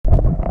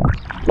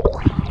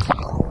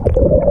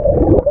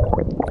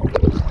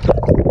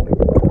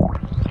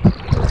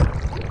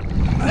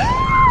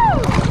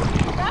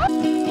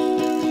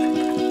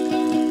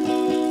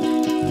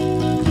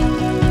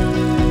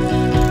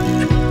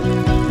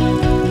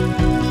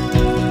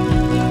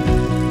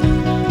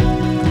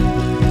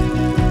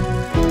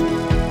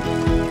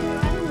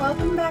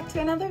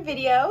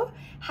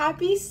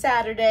Happy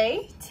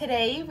Saturday.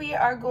 Today we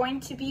are going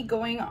to be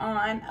going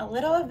on a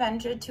little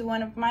adventure to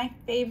one of my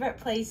favorite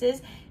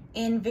places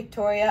in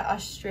Victoria,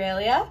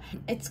 Australia.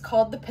 It's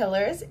called The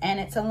Pillars and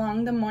it's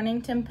along the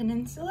Mornington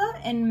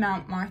Peninsula in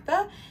Mount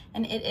Martha,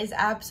 and it is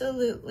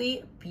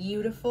absolutely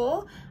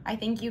beautiful. I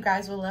think you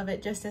guys will love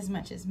it just as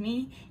much as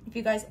me. If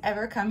you guys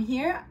ever come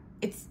here,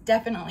 it's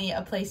definitely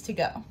a place to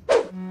go.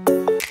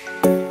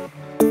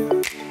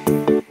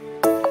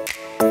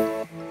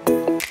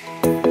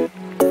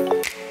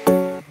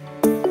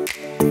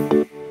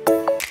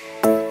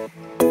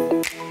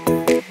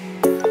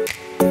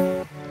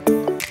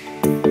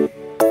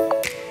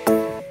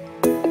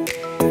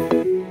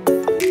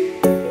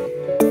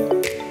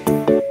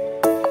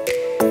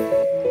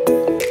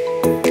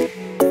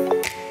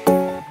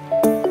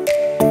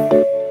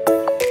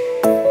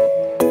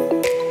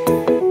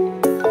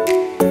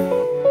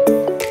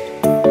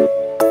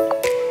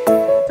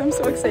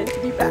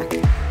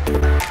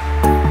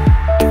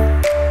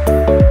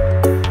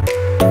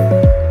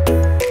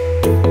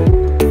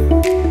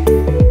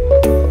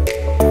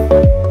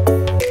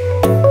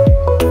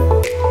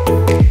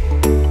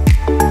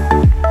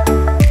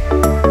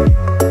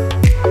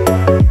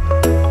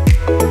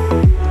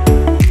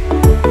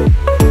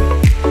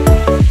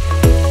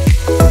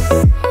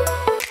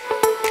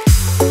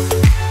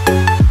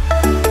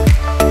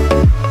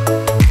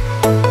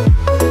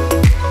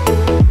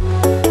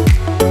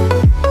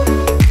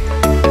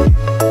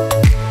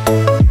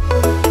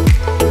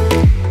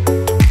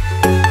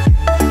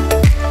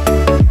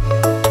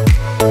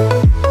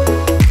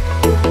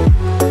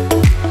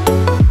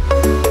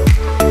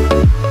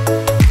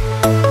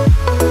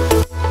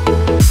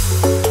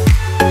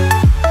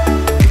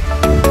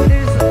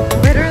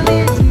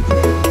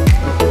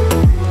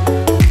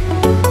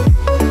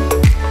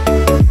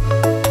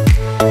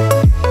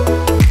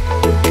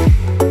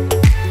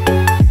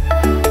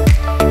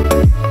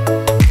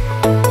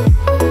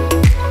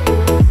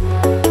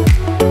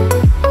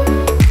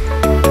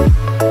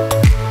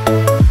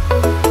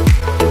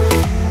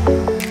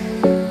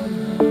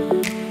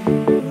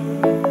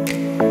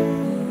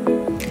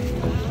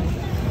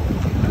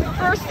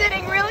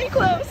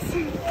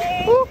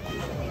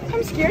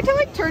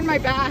 My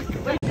back.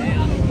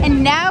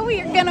 And now we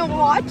are gonna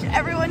watch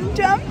everyone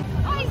jump.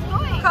 Oh, he's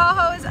going.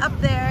 Kaho is up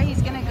there.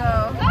 He's gonna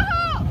go.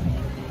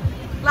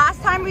 Kaho!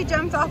 Last time we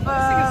jumped off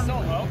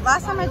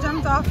last time I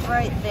jumped off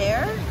right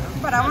there,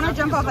 but I want to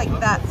jump off like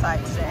that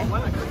side today.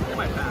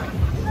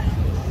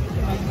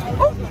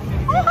 Oh,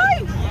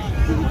 hi!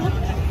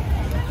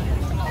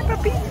 Hi,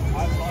 puppy.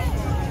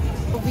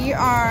 We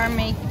are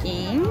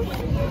making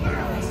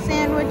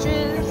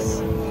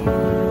sandwiches.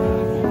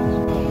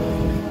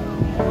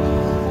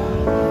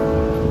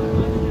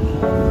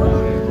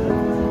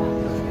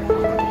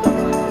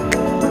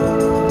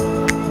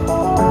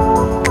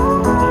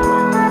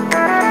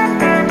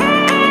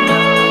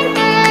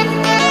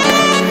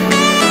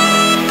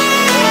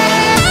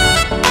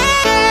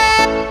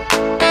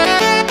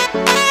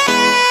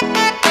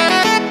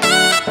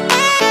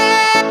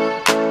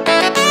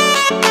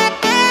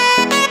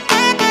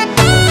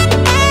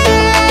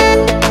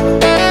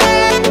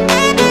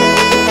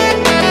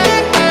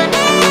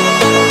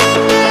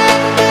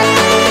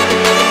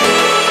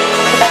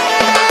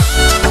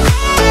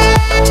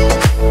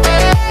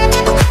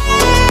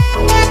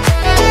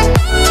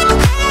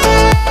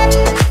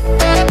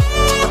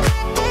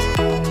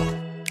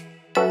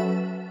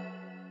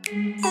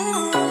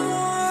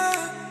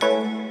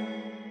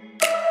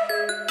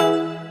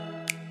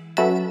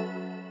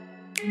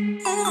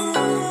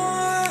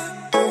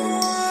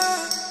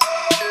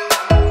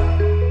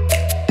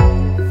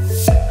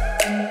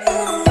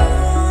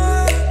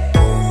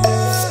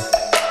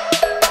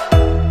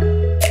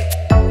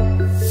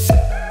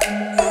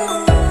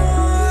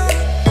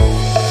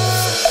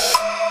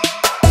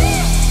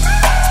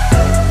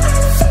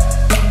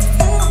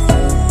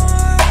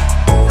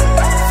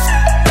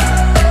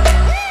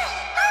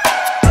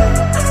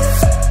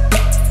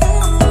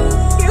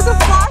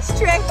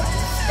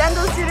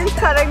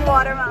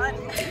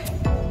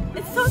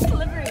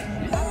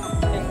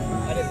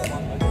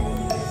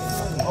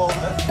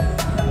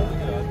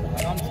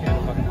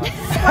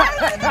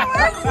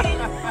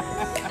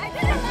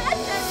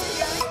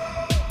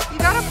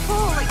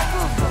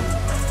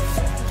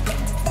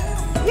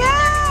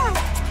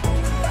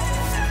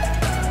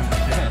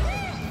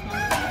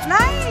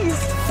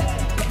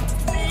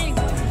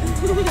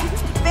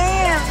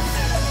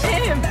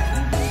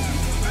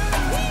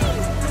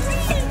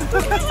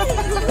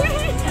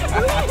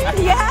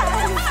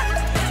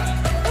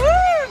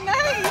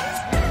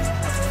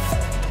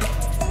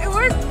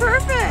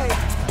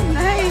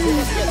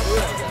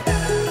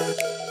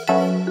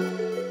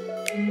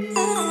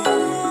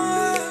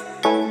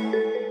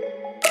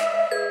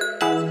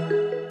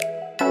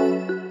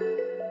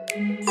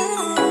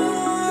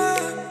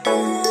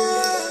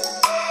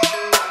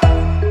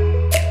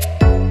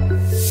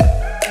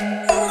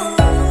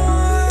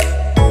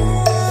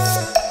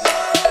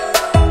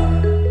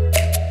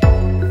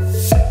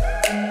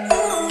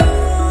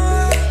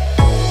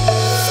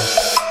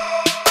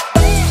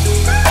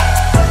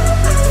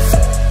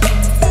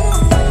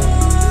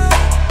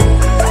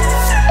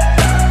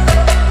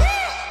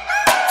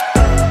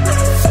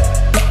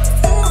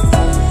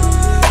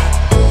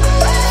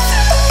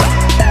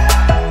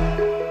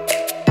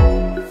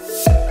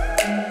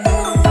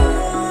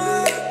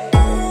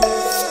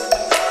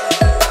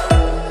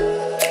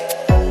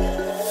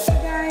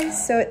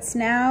 it's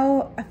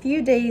now a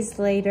few days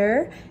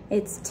later.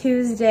 It's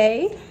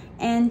Tuesday,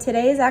 and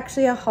today is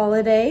actually a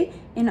holiday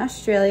in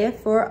Australia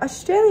for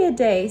Australia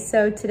Day.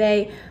 So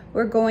today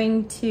we're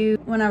going to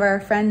one of our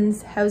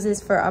friends' houses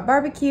for a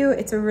barbecue.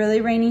 It's a really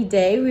rainy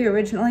day. We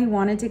originally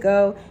wanted to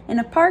go in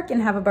a park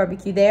and have a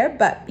barbecue there,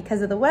 but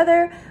because of the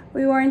weather,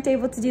 we weren't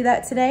able to do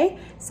that today.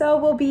 So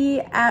we'll be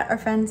at our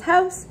friend's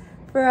house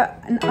for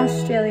an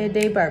Australia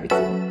Day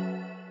barbecue.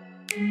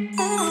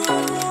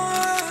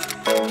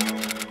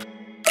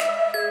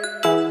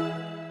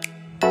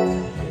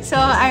 So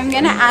I'm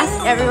gonna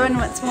ask everyone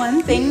what's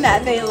one thing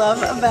that they love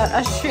about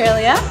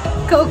Australia.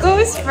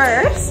 Coco's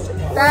first.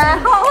 The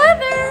hot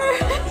weather.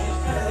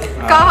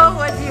 Kaho,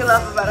 what do you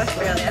love about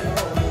Australia?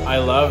 I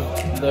love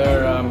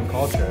their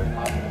culture.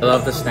 I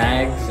love the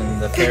snags and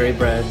the fairy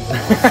breads.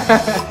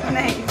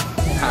 Nice.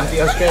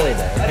 Happy Australia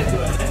Day.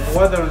 The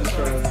weather in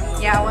Australia.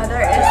 Yeah,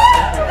 weather is.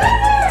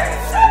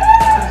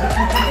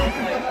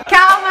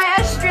 Cal, my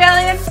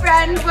Australian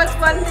friend, what's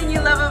one thing you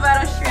love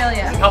about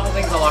Australia? A couple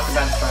things I like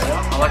about Australia.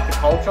 I like the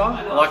culture,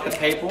 I like the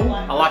people,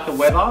 I like the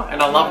weather,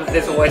 and I love that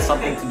there's always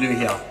something to do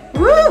here.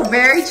 Woo,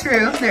 very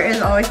true. There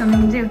is always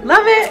something to do.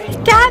 Love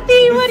it.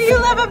 Kathy, what do you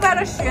love about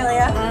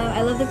Australia?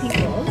 I love the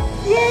people.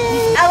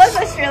 Yay. Ella's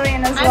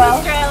Australian as well. I'm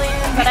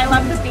Australian, but I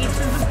love the beaches,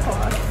 of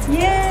course.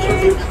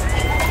 Yay.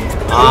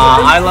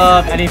 I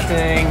love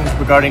anything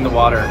regarding the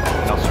water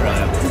in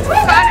Australia.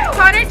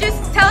 Connor,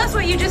 just tell us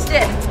what you just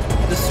did.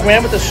 Just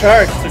swam with the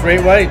sharks, the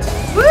great whites.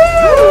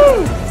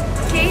 Woo!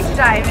 Cage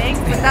diving,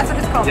 that's what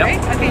it's called, right?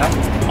 Okay.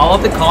 I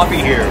love the coffee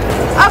here.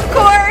 Of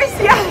course,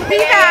 yeah.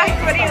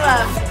 Yeah. What do you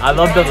love? I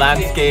love the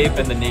landscape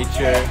and the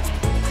nature.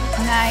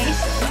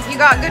 Nice. You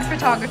got good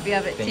photography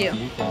of it too.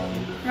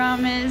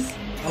 Ramiz.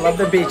 I love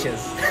the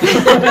beaches.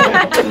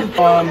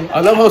 I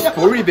love how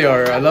sporty they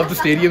are. I love the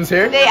stadiums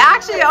here. They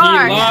actually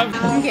are.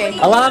 Okay.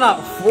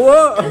 Alannah,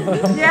 whoa!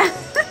 Yeah.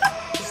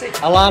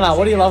 Alannah,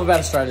 what do you love about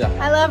Australia?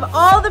 I love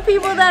all the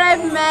people that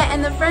I've met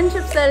and the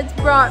friendships that it's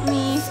brought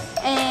me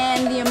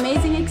and the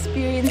amazing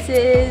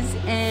experiences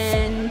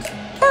and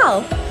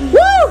Cal.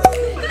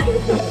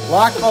 Woo!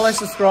 Like, follow,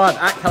 subscribe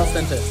at Cal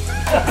Centers.